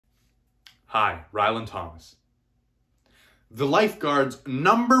Hi, Rylan Thomas. The lifeguard's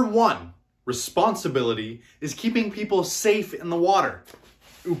 #1 responsibility is keeping people safe in the water.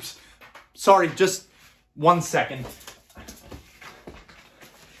 Oops. Sorry, just 1 second.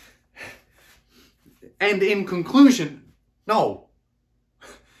 And in conclusion, no.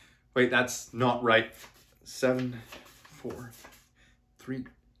 Wait, that's not right. 7, 4, 3.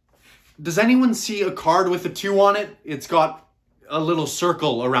 Does anyone see a card with a 2 on it? It's got a little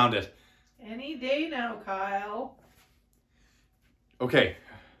circle around it. Any day now, Kyle. Okay,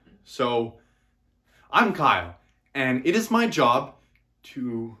 so I'm Kyle, and it is my job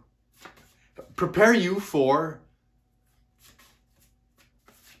to prepare you for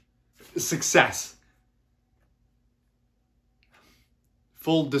success.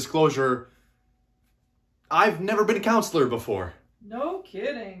 Full disclosure, I've never been a counselor before. No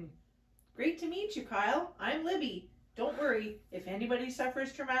kidding. Great to meet you, Kyle. I'm Libby. Don't worry, if anybody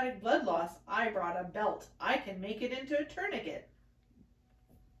suffers traumatic blood loss, I brought a belt. I can make it into a tourniquet.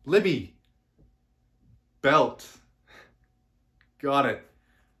 Libby. Belt. Got it.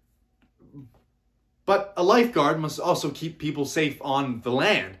 But a lifeguard must also keep people safe on the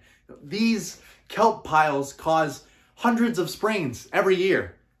land. These kelp piles cause hundreds of sprains every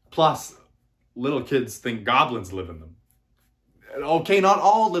year. Plus, little kids think goblins live in them. Okay, not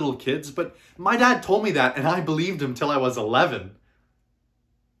all little kids, but my dad told me that and I believed him till I was 11.